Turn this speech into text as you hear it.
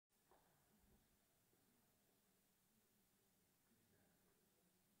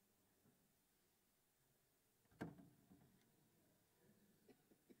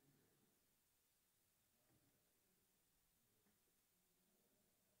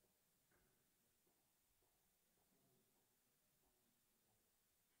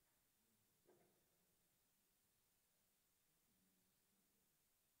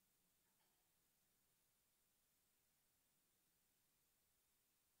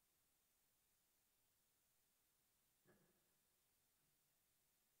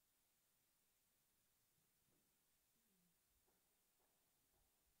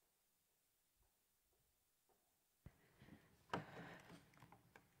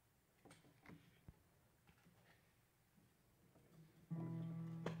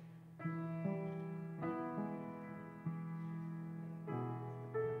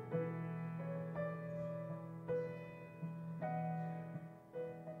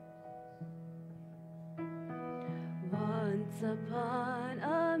upon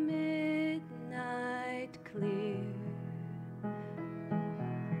a midnight clear,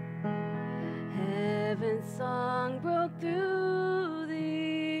 heaven's song broke through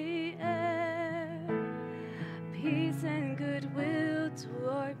the air, peace and goodwill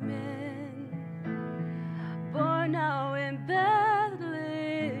toward men, born now in Bethlehem.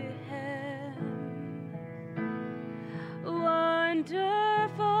 Wonderful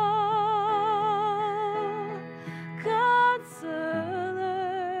Counselor,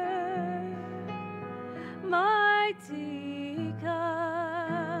 mighty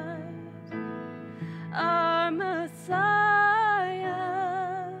God, our Messiah,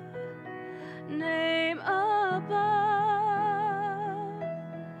 name above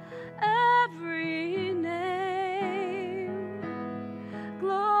every name,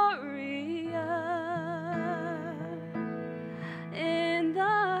 Gloria in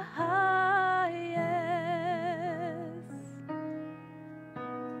the highest.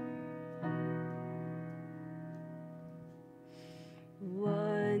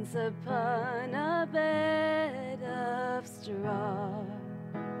 Once upon a bed of straw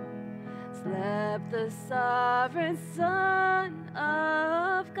slept the sovereign Son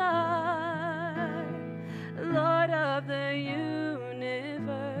of God, Lord of the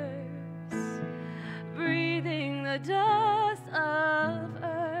universe, breathing the dust of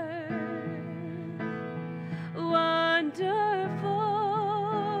earth. Wonderful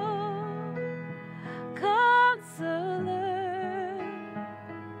Counselor,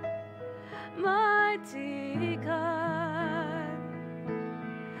 mighty God,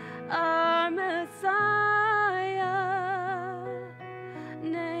 our Messiah,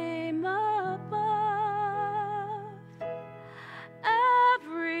 name above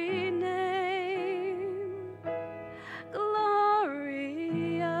every name, Gloria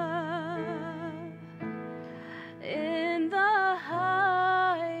in the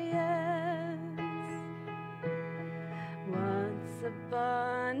highest. Once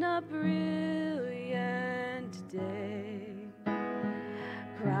upon a brilliant day,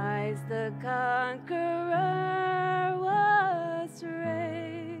 Christ the Conqueror was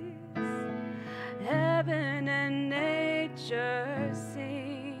raised. Heaven and nature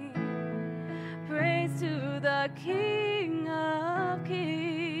sing praise to the King of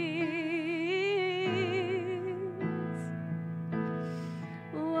Kings.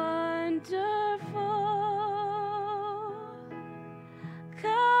 Wonderful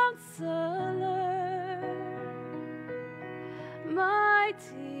Counselor,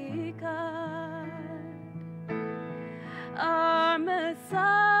 mighty God, our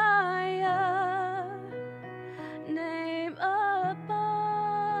Messiah, name above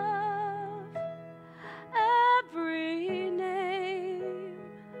every name,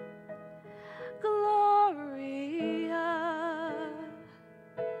 Gloria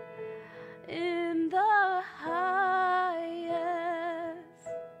in the highest.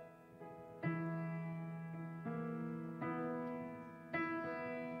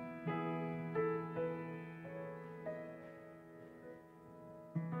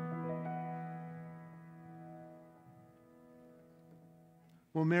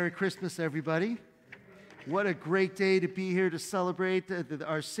 Well, Merry Christmas, everybody. What a great day to be here to celebrate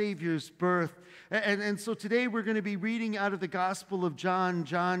our Savior's birth. And so today we're going to be reading out of the Gospel of John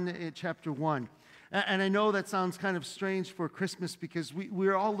chapter 1. And I know that sounds kind of strange for Christmas because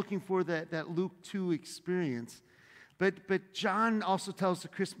we're all looking for that Luke 2 experience. But John also tells the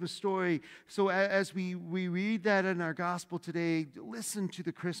Christmas story. So as we read that in our gospel today, listen to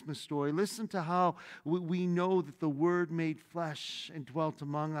the Christmas story. Listen to how we know that the Word made flesh and dwelt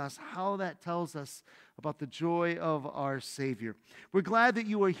among us, how that tells us about the joy of our Savior. We're glad that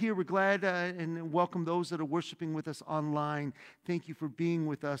you are here. We're glad and welcome those that are worshiping with us online. Thank you for being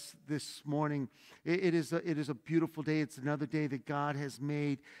with us this morning. It is a beautiful day. It's another day that God has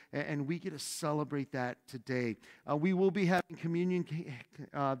made, and we get to celebrate that today. We will be having communion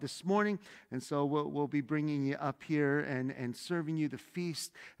this morning, and so we'll be bringing you up here and serving you the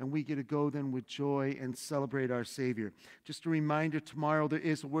feast, and we get to go then with joy and celebrate our Savior. Just a reminder, tomorrow there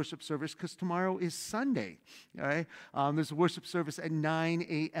is a worship service because tomorrow is Sunday. All right, there's a worship service at 9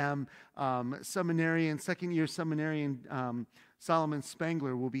 a.m. Second-year seminarian Solomon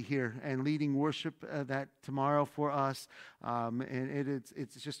Spangler will be here and leading worship that tomorrow for us. And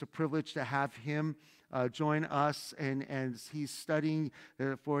it's just a privilege to have him join us, and as he's studying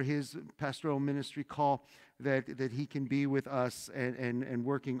for his pastoral ministry call, that he can be with us and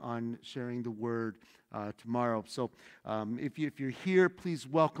working on sharing the word tomorrow. So if you're here, please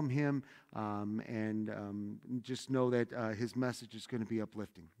welcome him, and just know that his message is going to be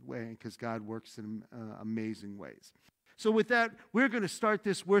uplifting because God works in amazing ways. So with that, we're going to start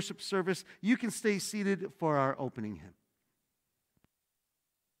this worship service. You can stay seated for our opening hymn.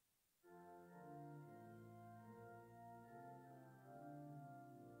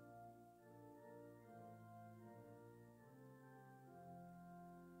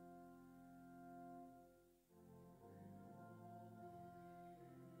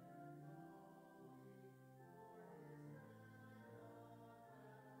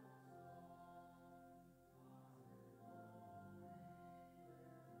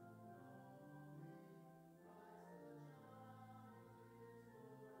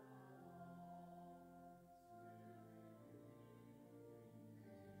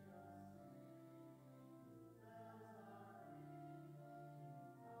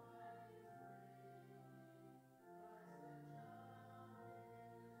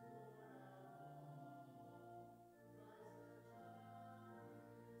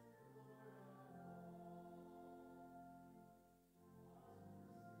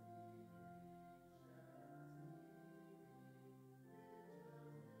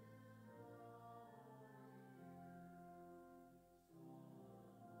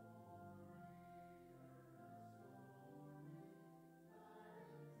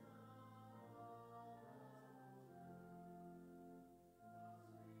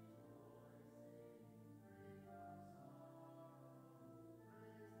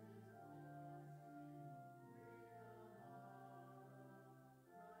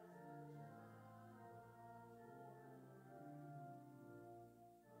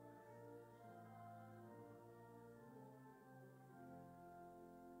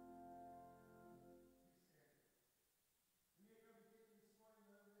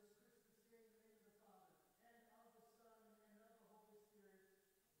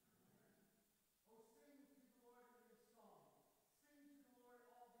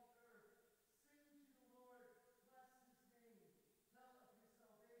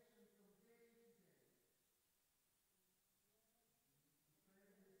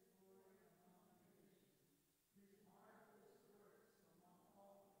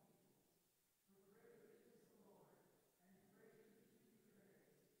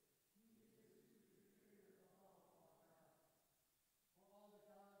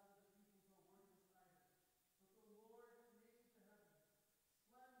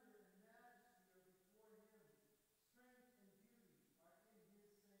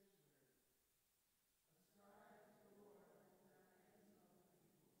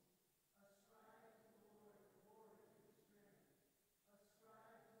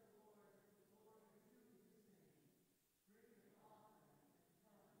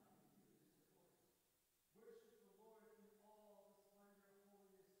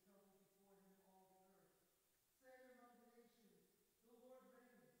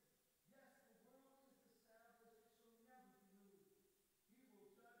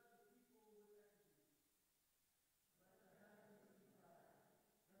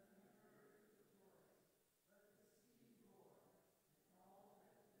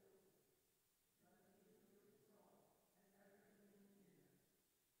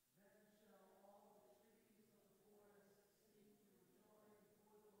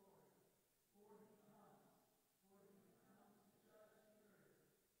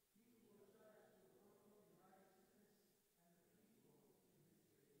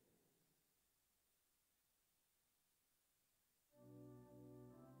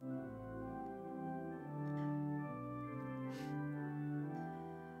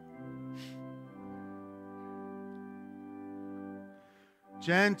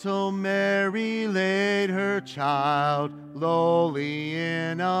 Gentle Mary laid her child lowly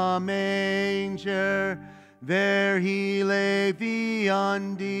in a manger. There he lay the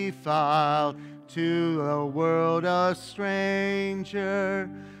undefiled, to the world a stranger.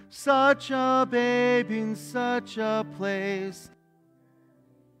 Such a babe in such a place.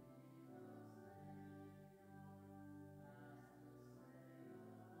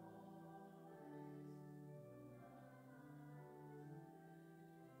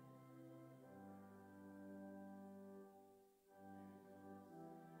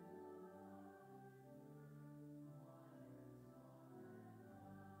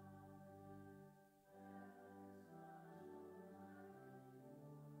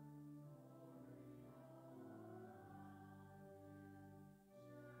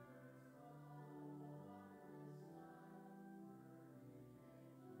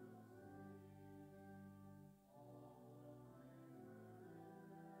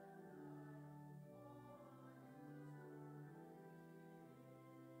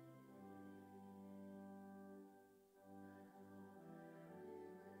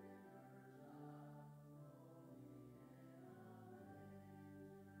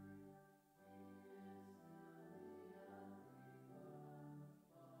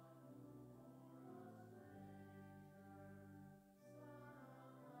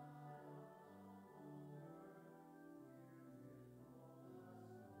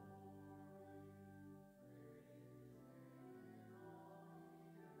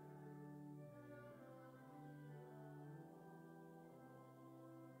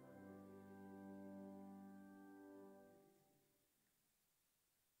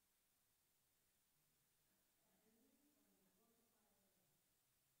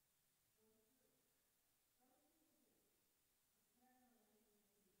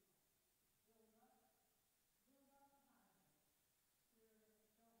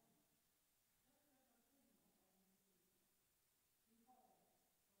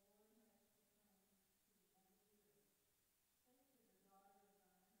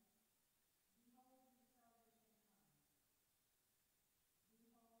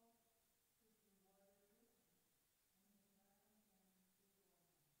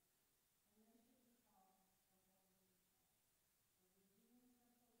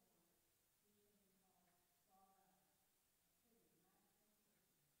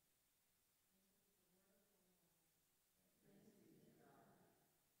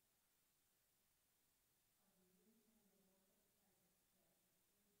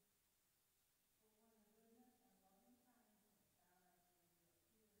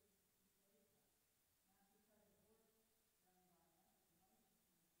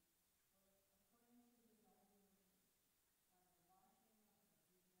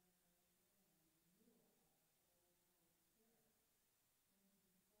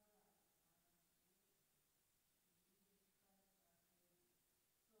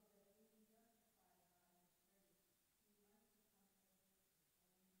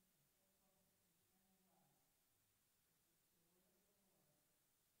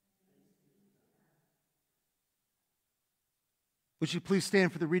 Would you please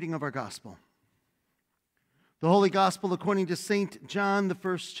stand for the reading of our gospel? The Holy Gospel according to St. John, the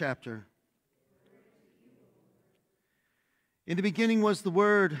first chapter. In the beginning was the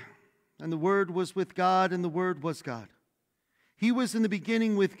Word, and the Word was with God, and the Word was God. He was in the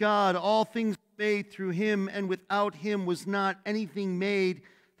beginning with God. All things were made through him, and without him was not anything made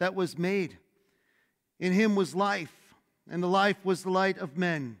that was made. In him was life, and the life was the light of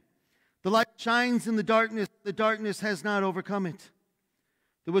men. The light shines in the darkness has not overcome it.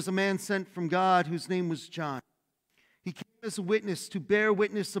 There was a man sent from God whose name was John. He came as a witness to bear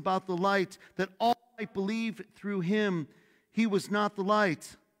witness about the light, that all might believe through him. He was not the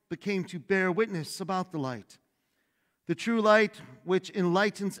light, but came to bear witness about the light. The true light, which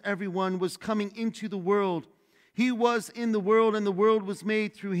enlightens everyone, was coming into the world. He was in the world, and the world was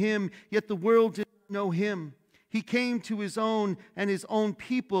made through him, yet the world did not know him. He came to his own, and his own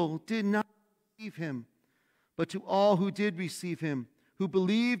people did not receive him. But to all who did receive him, who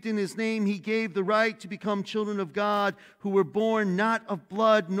believed in his name, he gave the right to become children of God, who were born not of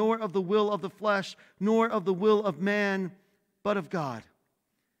blood, nor of the will of the flesh, nor of the will of man, but of God.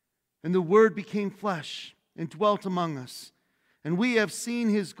 And the Word became flesh and dwelt among us. And we have seen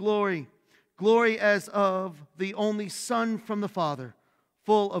his glory, glory as of the only Son from the Father,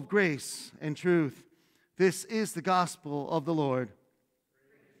 full of grace and truth. This is the gospel of the Lord.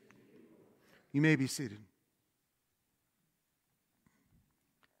 You may be seated.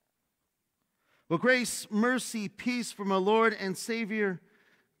 Well, grace, mercy, peace from our Lord and Savior,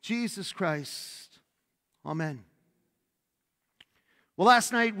 Jesus Christ. Amen. Well,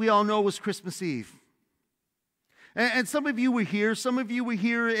 last night we all know was Christmas Eve. And some of you were here. Some of you were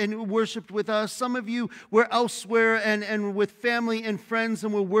here and worshiped with us. Some of you were elsewhere and with family and friends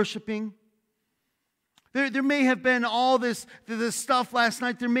and were worshiping. There may have been all this stuff last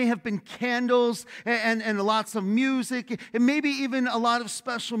night. There may have been candles and lots of music and maybe even a lot of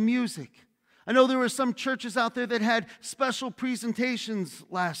special music. I know there were some churches out there that had special presentations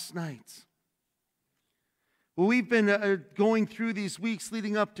last night. Well, we've been going through these weeks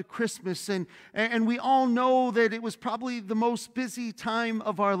leading up to Christmas, and we all know that it was probably the most busy time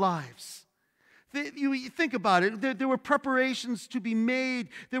of our lives. You think about it. There were preparations to be made.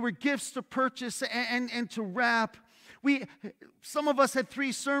 There were gifts to purchase and to wrap. Some of us had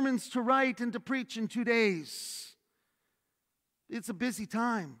 3 sermons to write and to preach in 2 days. It's a busy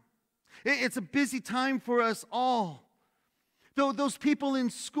time. It's a busy time for us all. Though those people in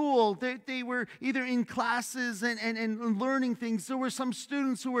school, they were either in classes and learning things. There were some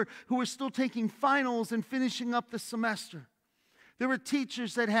students who were still taking finals and finishing up the semester. There were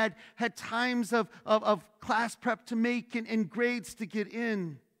teachers that had times of class prep to make and grades to get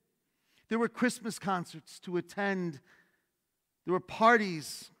in. There were Christmas concerts to attend. There were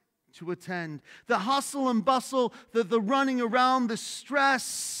parties to attend. The hustle and bustle, the running around, the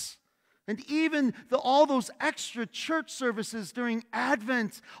stress, and even all those extra church services during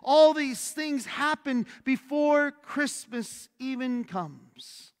Advent. All these things happen before Christmas even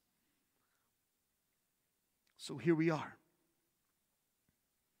comes. So here we are.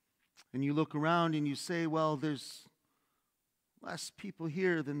 And you look around and you say, well, there's less people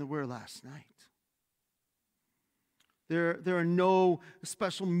here than there were last night. There are no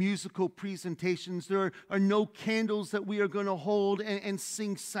special musical presentations. There are no candles that we are going to hold and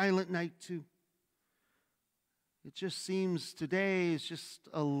sing Silent Night to. It just seems today is just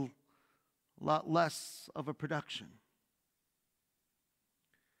a lot less of a production.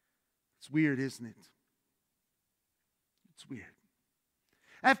 It's weird, isn't it? It's weird.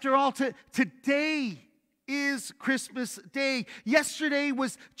 After all, today is Christmas Day. Yesterday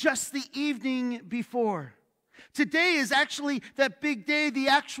was just the evening before. Today is actually that big day, the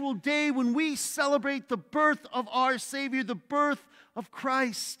actual day when we celebrate the birth of our Savior, the birth of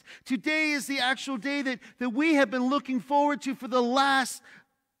Christ. Today is the actual day that we have been looking forward to for the last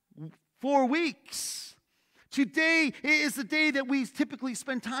 4 weeks. Today is the day that we typically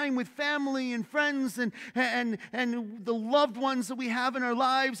spend time with family and friends and the loved ones that we have in our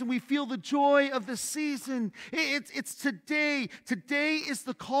lives, and we feel the joy of the season. It's today. Today is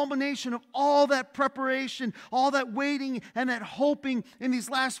the culmination of all that preparation, all that waiting and that hoping in these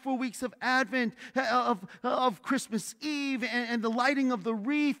last 4 weeks of Advent, of Christmas Eve and the lighting of the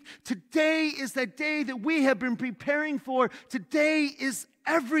wreath. Today is that day that we have been preparing for. Today is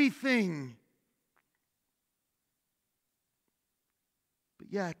everything.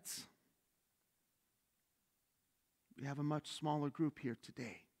 Yet, we have a much smaller group here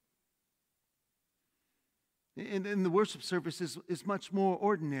today. And the worship service is much more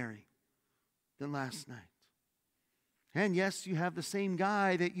ordinary than last night. And yes, you have the same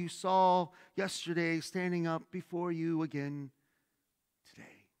guy that you saw yesterday standing up before you again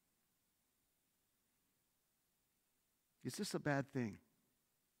Is this a bad thing?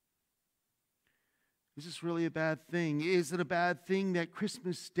 Is this really a bad thing? Is it a bad thing that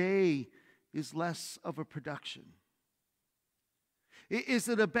Christmas Day is less of a production? Is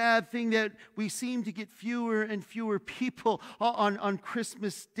it a bad thing that we seem to get fewer and fewer people on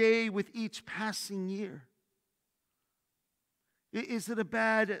Christmas Day with each passing year? Is it a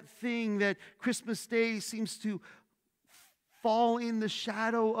bad thing that Christmas Day seems to fall in the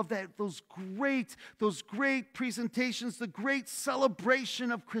shadow of those great presentations, the great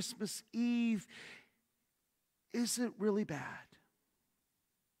celebration of Christmas Eve? Is it really bad?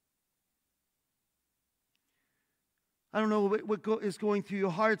 I don't know what is going through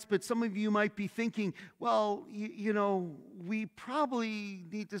your hearts, but some of you might be thinking, well, we probably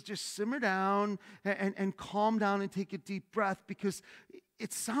need to just simmer down and calm down and take a deep breath, because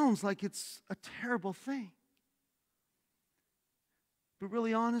it sounds like it's a terrible thing. But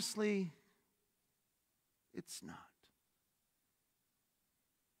really, honestly, it's not.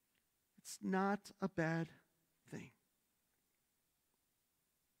 It's not a bad thing.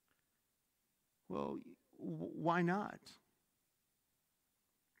 Well, why not?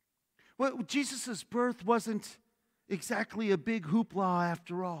 Well, Jesus' birth wasn't exactly a big hoopla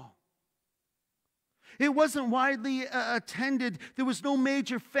after all. It wasn't widely attended. There was no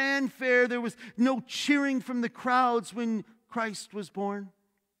major fanfare. There was no cheering from the crowds when Christ was born.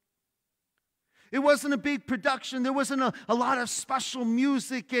 It wasn't a big production. There wasn't a lot of special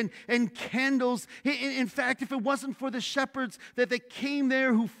music and candles. In fact, if it wasn't for the shepherds that came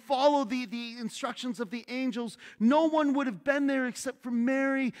there who followed the instructions of the angels, no one would have been there except for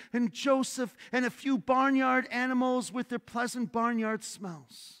Mary and Joseph and a few barnyard animals with their pleasant barnyard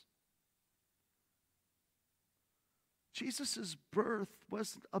smells. Jesus' birth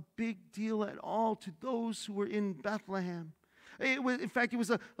wasn't a big deal at all to those who were in Bethlehem. In fact, it was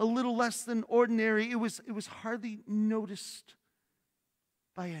a little less than ordinary. It was hardly noticed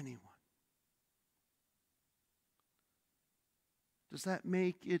by anyone. Does that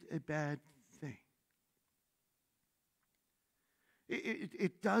make it a bad thing?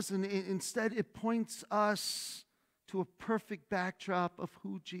 It doesn't. Instead, it points us to a perfect backdrop of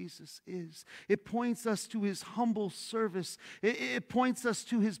who Jesus is. It points us to his humble service. It points us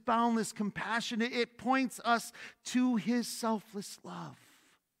to his boundless compassion. It points us to his selfless love.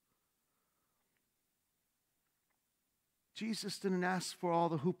 Jesus didn't ask for all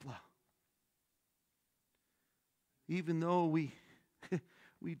the hoopla, even though we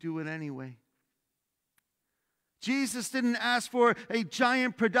do it anyway. Jesus didn't ask for a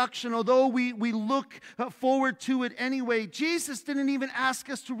giant production, although we look forward to it anyway. Jesus didn't even ask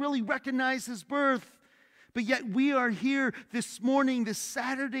us to really recognize his birth. But yet we are here this morning, this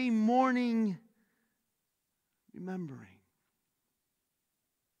Saturday morning, remembering.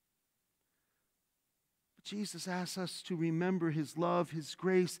 Jesus asks us to remember his love, his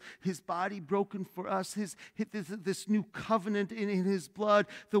grace, his body broken for us, this new covenant in his blood,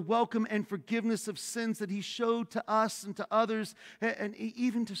 the welcome and forgiveness of sins that he showed to us and to others and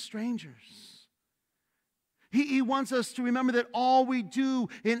even to strangers. He wants us to remember that all we do,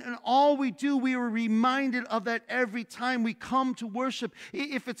 in all we do, we are reminded of that every time we come to worship,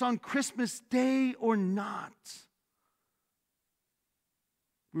 if it's on Christmas Day or not.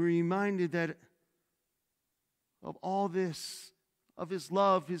 We're reminded that of all this, of his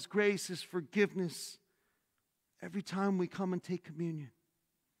love, his grace, his forgiveness, every time we come and take communion.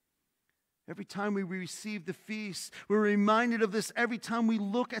 Every time we receive the feast, we're reminded of this every time we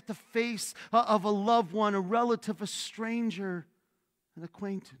look at the face of a loved one, a relative, a stranger, an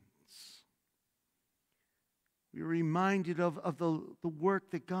acquaintance. We're reminded of the work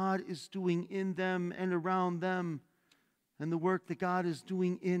that God is doing in them and around them, and the work that God is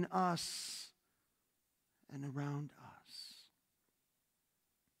doing in us and around us.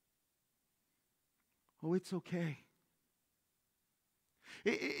 Oh, it's okay.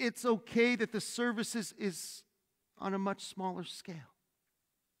 It's okay that the service is on a much smaller scale.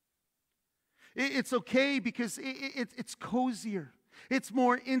 It's okay because it's cozier. It's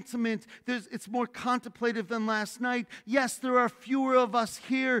more intimate. It's more contemplative than last night. Yes, there are fewer of us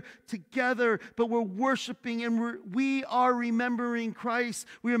here together, but we're worshiping and we are remembering Christ.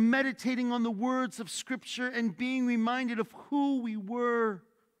 We are meditating on the words of Scripture and being reminded of who we were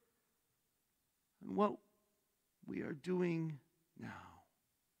and what we are doing now.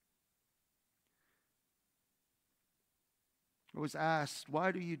 I was asked,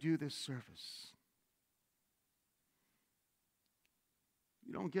 why do you do this service?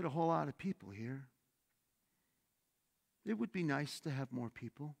 You don't get a whole lot of people here. It would be nice to have more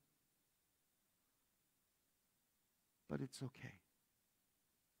people, but it's okay.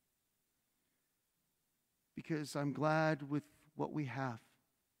 because I'm glad with what we have.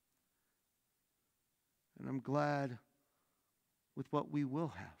 And I'm glad with what we will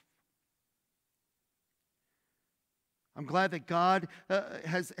have. I'm glad that God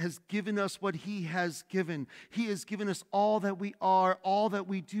has given us what He has given. He has given us all that we are, all that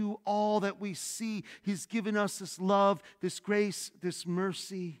we do, all that we see. He's given us this love, this grace, this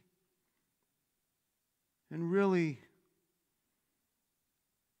mercy. And really,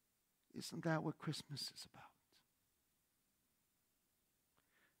 isn't that what Christmas is about?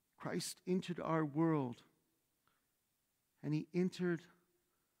 Christ entered our world, and He entered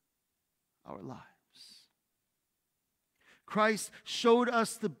our lives. Christ showed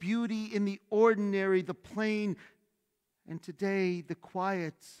us the beauty in the ordinary, the plain, and today the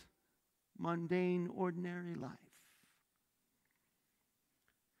quiet, mundane, ordinary life.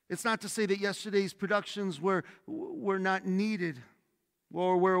 It's not to say that yesterday's productions were not needed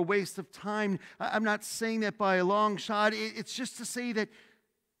or were a waste of time. I'm not saying that by a long shot. It's just to say that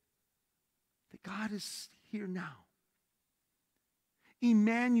God is here now.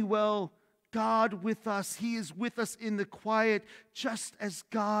 Immanuel, God with us. He is with us in the quiet, just as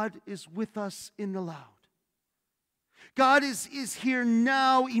God is with us in the loud. God is here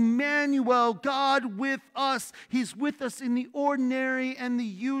now, Immanuel, God with us. He's with us in the ordinary and the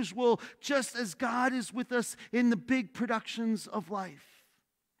usual, just as God is with us in the big productions of life.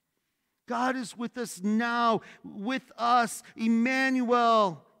 God is with us now, with us,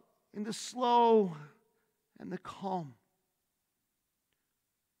 Immanuel, in the slow and the calm.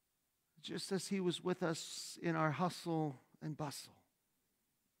 Just as He was with us in our hustle and bustle.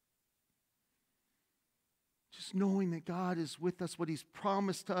 Just knowing that God is with us, what He's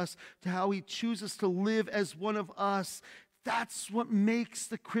promised to us, to how He chooses to live as one of us. That's what makes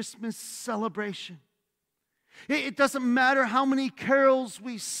the Christmas celebration. It doesn't matter how many carols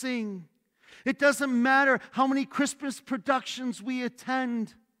we sing. It doesn't matter how many Christmas productions we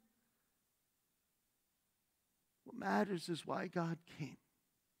attend. What matters is why God came.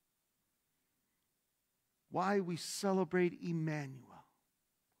 Why we celebrate Immanuel,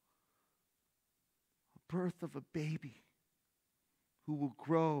 a birth of a baby who will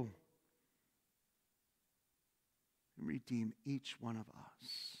grow and redeem each one of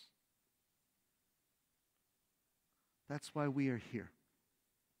us. That's why we are here.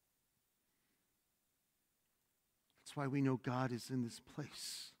 That's why we know God is in this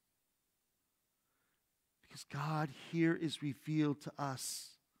place. Because God here is revealed to us.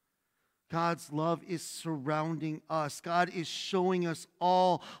 God's love is surrounding us. God is showing us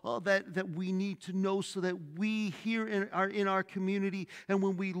all that we need to know so that we here are in our community, and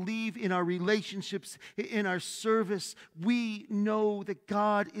when we leave in our relationships, in our service, we know that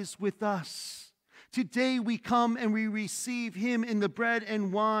God is with us. Today we come and we receive Him in the bread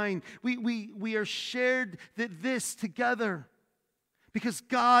and wine. We are shared this together. Because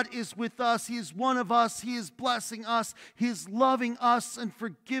God is with us. He is one of us. He is blessing us. He is loving us and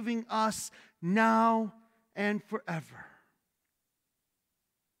forgiving us now and forever.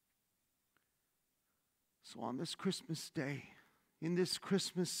 So on this Christmas day, in this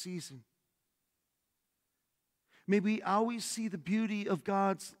Christmas season, may we always see the beauty of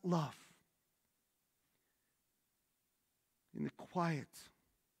God's love in the quiet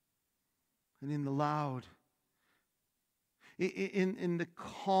and in the loud, in the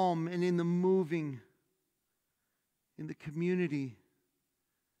calm and in the moving, in the community,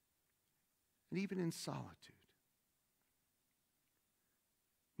 and even in solitude.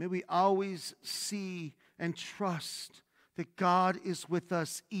 May we always see and trust that God is with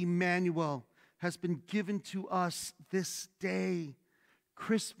us. Immanuel has been given to us this day,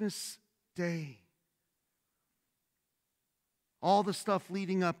 Christmas Day. All the stuff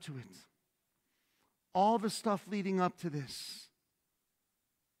leading up to it. All the stuff leading up to this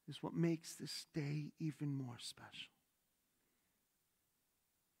is what makes this day even more special.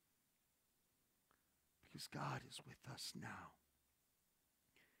 Because God is with us now.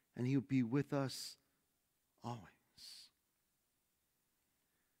 And He'll be with us always.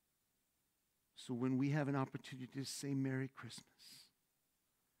 So when we have an opportunity to say Merry Christmas,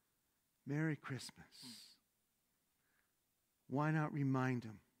 Merry Christmas, why not remind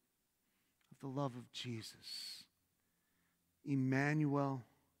Him the love of Jesus, Immanuel,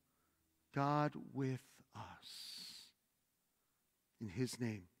 God with us. In His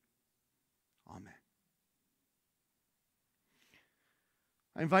name, amen.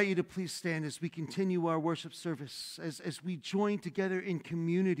 I invite you to please stand as we continue our worship service, as we join together in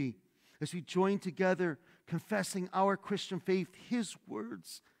community, as we join together confessing our Christian faith, His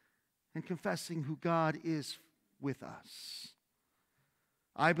words, and confessing who God is with us.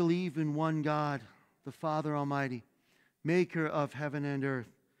 I believe in one God, the Father Almighty, maker of heaven and earth,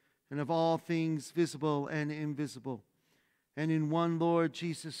 and of all things visible and invisible, and in one Lord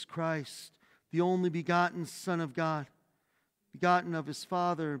Jesus Christ, the only begotten Son of God, begotten of his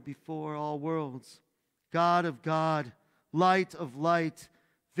Father before all worlds, God of God, light of light,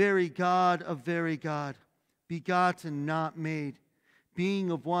 very God of very God, begotten, not made,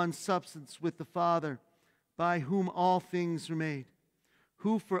 being of one substance with the Father, by whom all things were made,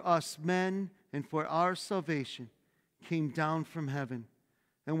 who for us men and for our salvation came down from heaven,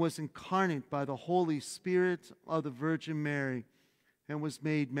 and was incarnate by the Holy Spirit of the Virgin Mary, and was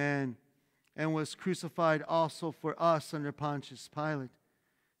made man, and was crucified also for us under Pontius Pilate.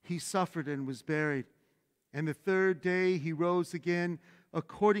 He suffered and was buried, and the third day he rose again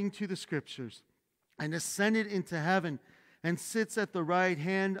according to the Scriptures, and ascended into heaven, and sits at the right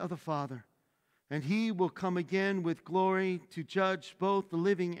hand of the Father. And he will come again with glory to judge both the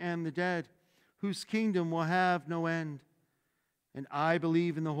living and the dead, whose kingdom will have no end. And I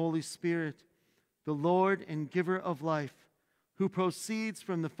believe in the Holy Spirit, the Lord and giver of life, who proceeds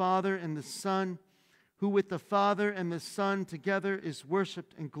from the Father and the Son, who with the Father and the Son together is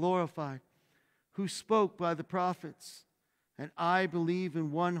worshipped and glorified, who spoke by the prophets. And I believe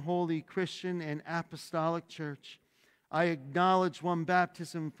in one holy Christian and apostolic church. I acknowledge one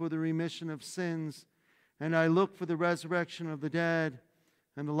baptism for the remission of sins, and I look for the resurrection of the dead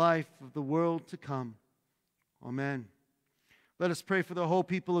and the life of the world to come. Amen. Let us pray for the whole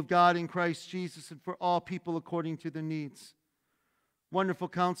people of God in Christ Jesus, and for all people according to their needs. Wonderful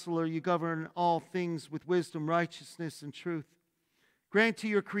Counselor, you govern all things with wisdom, righteousness, and truth. Grant to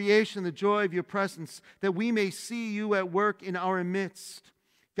your creation the joy of your presence, that we may see you at work in our midst.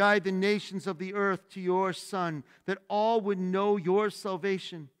 Guide the nations of the earth to your Son, that all would know your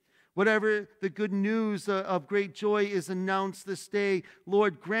salvation. Whatever the good news of great joy is announced this day,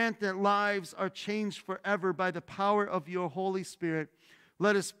 Lord, grant that lives are changed forever by the power of your Holy Spirit.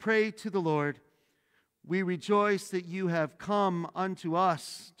 Let us pray to the Lord. We rejoice that you have come unto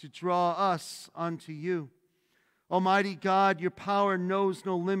us to draw us unto you. Almighty God, your power knows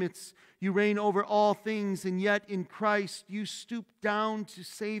no limits. You reign over all things, and yet in Christ you stoop down to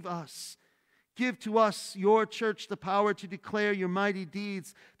save us. Give to us, your church, the power to declare your mighty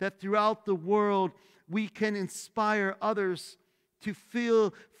deeds, that throughout the world we can inspire others to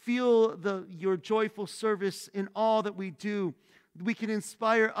feel your joyful service in all that we do. We can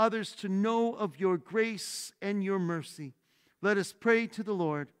inspire others to know of your grace and your mercy. Let us pray to the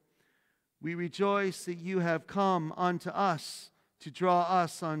Lord. We rejoice that you have come unto us to draw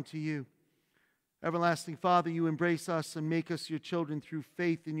us unto you. Everlasting Father, you embrace us and make us your children through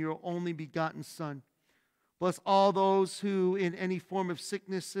faith in your only begotten Son. Bless all those who in any form of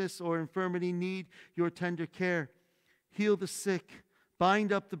sickness or infirmity need your tender care. Heal the sick,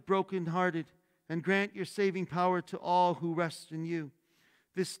 bind up the brokenhearted, and grant your saving power to all who rest in you.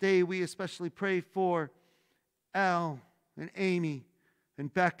 This day we especially pray for Al and Amy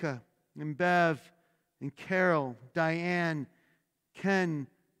and Becca and Bev and Carol, Diane, Ken,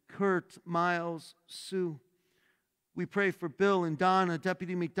 Kurt, Miles, Sue. We pray for Bill and Donna,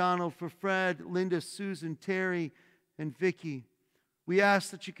 Deputy McDonald, for Fred, Linda, Susan, Terry, and Vicky. We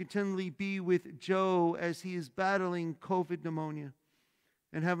ask that you continually be with Joe as he is battling COVID pneumonia.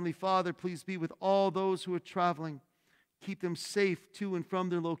 And Heavenly Father, please be with all those who are traveling. Keep them safe to and from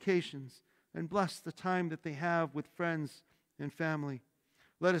their locations, and bless the time that they have with friends and family.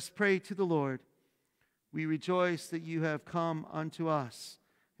 Let us pray to the Lord. We rejoice that you have come unto us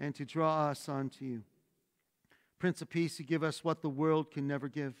and to draw us unto you. Prince of Peace, you give us what the world can never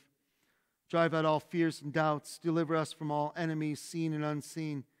give. Drive out all fears and doubts. Deliver us from all enemies, seen and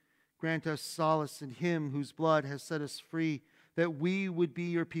unseen. Grant us solace in him whose blood has set us free, that we would be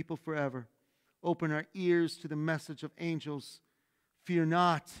your people forever. Open our ears to the message of angels. Fear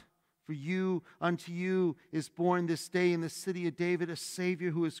not, for unto you is born this day in the city of David a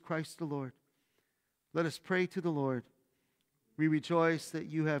Savior who is Christ the Lord. Let us pray to the Lord. We rejoice that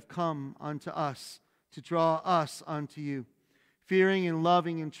you have come unto us to draw us unto you. Fearing and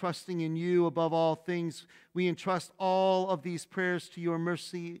loving and trusting in you above all things, we entrust all of these prayers to your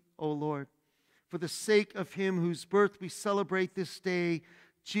mercy, O Lord. For the sake of him whose birth we celebrate this day,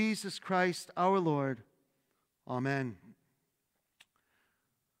 Jesus Christ our Lord. Amen.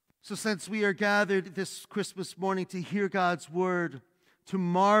 So since we are gathered this Christmas morning to hear God's word, to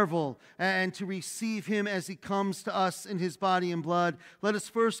marvel and to receive him as he comes to us in his body and blood, let us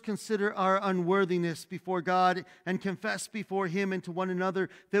first consider our unworthiness before God and confess before him and to one another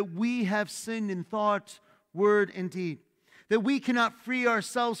that we have sinned in thought, word, and deed. That we cannot free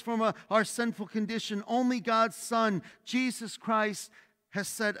ourselves from our sinful condition. Only God's Son, Jesus Christ, has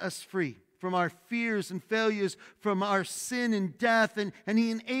set us free. from our fears and failures, from our sin and death, and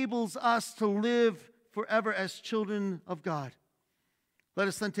He enables us to live forever as children of God. Let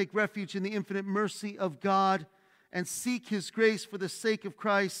us then take refuge in the infinite mercy of God and seek His grace for the sake of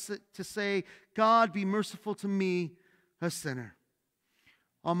Christ to say, God, be merciful to me, a sinner.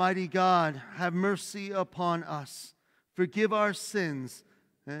 Almighty God, have mercy upon us, forgive our sins,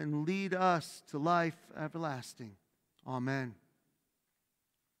 and lead us to life everlasting. Amen.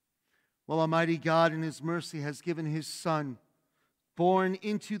 Well, Almighty God in His mercy has given His Son, born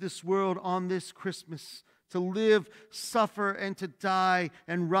into this world on this Christmas, to live, suffer, and to die,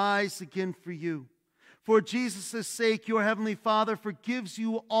 and rise again for you. For Jesus' sake, your Heavenly Father forgives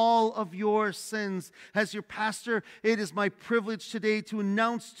you all of your sins. As your pastor, it is my privilege today to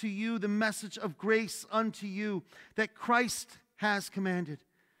announce to you the message of grace unto you that Christ has commanded.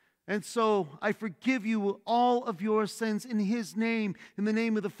 And so I forgive you all of your sins in His name, in the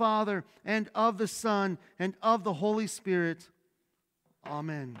name of the Father, and of the Son, and of the Holy Spirit.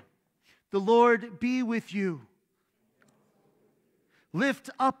 Amen. The Lord be with you. Lift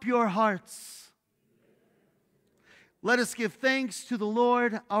up your hearts. Let us give thanks to the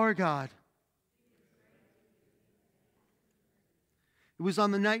Lord our God. It was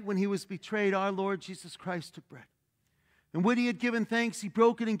on the night when He was betrayed, our Lord Jesus Christ took bread. And when He had given thanks, He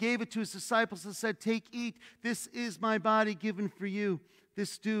broke it and gave it to His disciples and said, take, eat, this is my body given for you.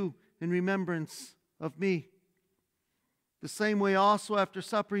 This do in remembrance of me. The same way also after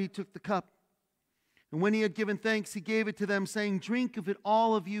supper He took the cup. And when He had given thanks, He gave it to them, saying, drink of it,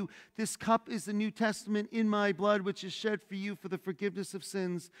 all of you. This cup is the New Testament in my blood, which is shed for you for the forgiveness of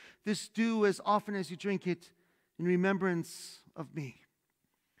sins. This do as often as you drink it in remembrance of me.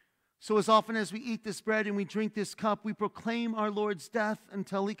 So as often as we eat this bread and we drink this cup, we proclaim our Lord's death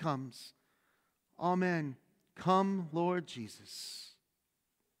until He comes. Amen. Come, Lord Jesus.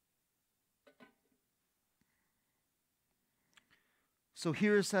 So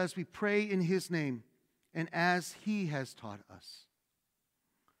hear us as we pray in His name, and as He has taught us.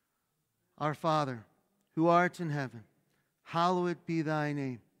 Our Father, who art in heaven, hallowed be thy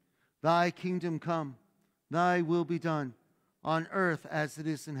name. Thy kingdom come, thy will be done, on earth as it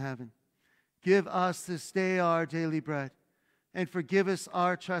is in heaven. Give us this day our daily bread, and forgive us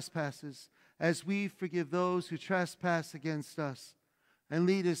our trespasses, as we forgive those who trespass against us. And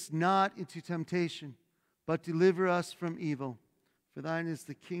lead us not into temptation, but deliver us from evil. For thine is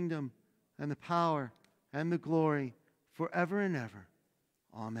the kingdom, and the power, and the glory, forever and ever.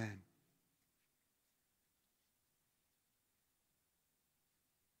 Amen.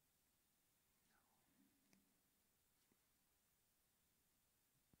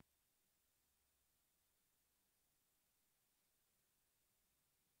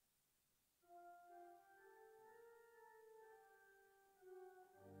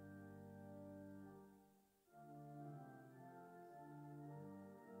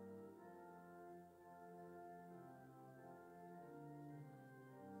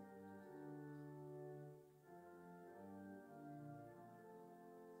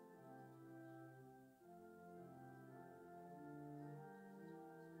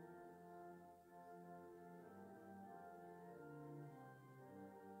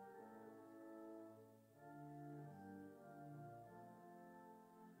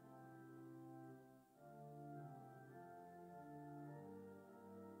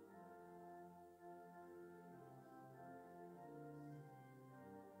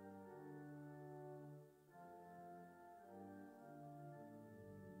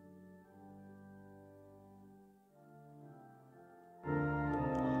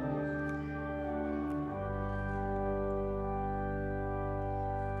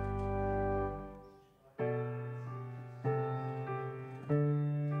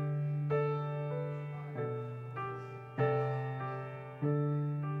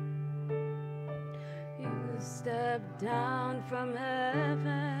 Stepped down from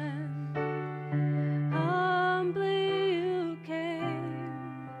heaven, humbly you came,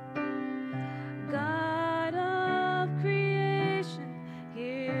 God of creation,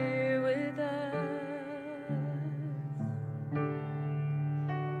 here with us,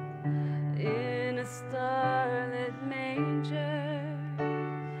 in a starlit manger,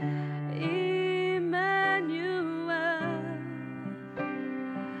 Immanuel,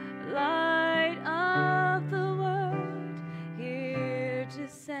 light of the world, here to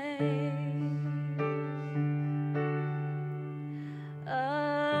save.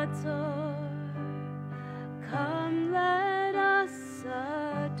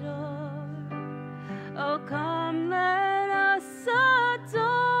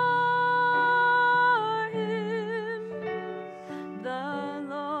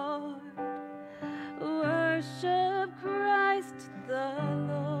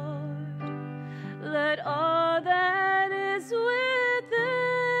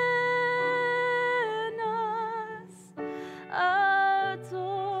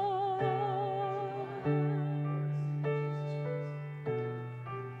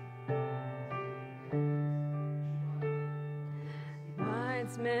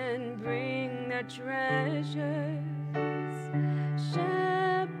 treasures.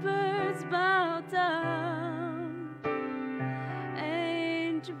 Shepherds bow down,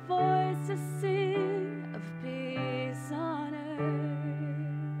 angel voices sing of peace on earth.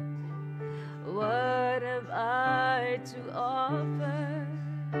 What have I to offer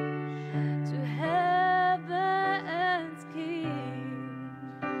to heaven's King?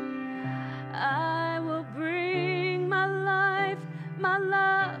 I will bring my life, my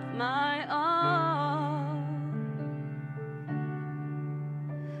love, my all.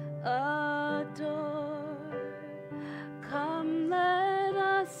 Adore, come let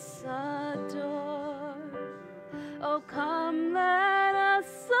us adore. Oh, come let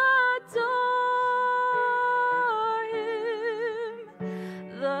us adore Him,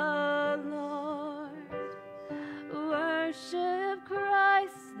 the Lord. Worship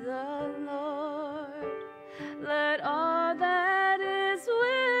Christ the Lord. Let all that is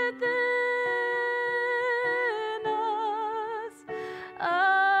within us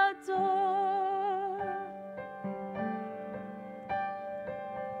adore.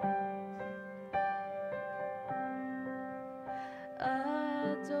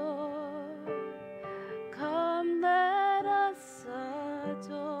 Adore. Come let us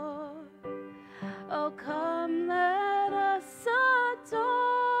adore. Oh, come let us adore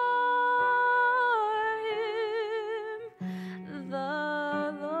Him,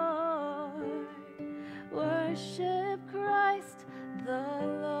 the Lord. Worship Christ the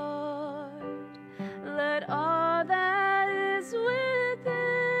Lord. Let all that is within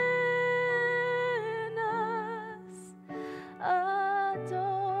us adore.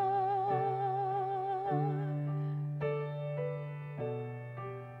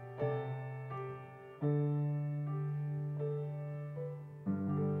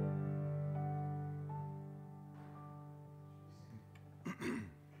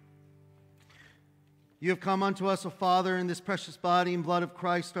 You have come unto us, O Father, in this precious body and blood of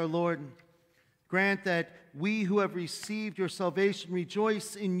Christ our Lord. Grant that we who have received your salvation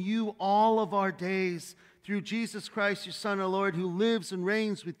rejoice in you all of our days, through Jesus Christ, your Son, our Lord, who lives and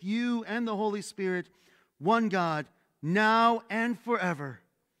reigns with you and the Holy Spirit, one God, now and forever.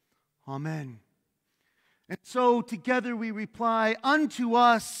 Amen. And so together we reply, unto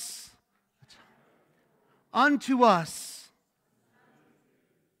us, unto us.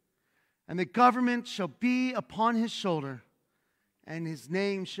 And the government shall be upon his shoulder, and his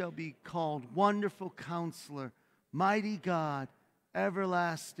name shall be called Wonderful Counselor, Mighty God,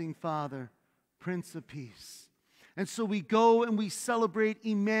 Everlasting Father, Prince of Peace. And so we go and we celebrate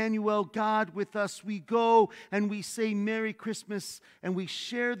Immanuel, God with us. We go and we say Merry Christmas, and we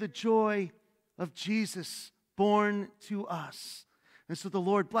share the joy of Jesus born to us. And so the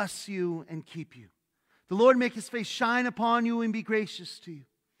Lord bless you and keep you. The Lord make his face shine upon you and be gracious to you.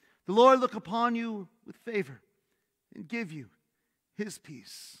 The Lord look upon you with favor and give you his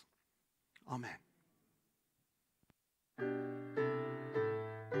peace. Amen.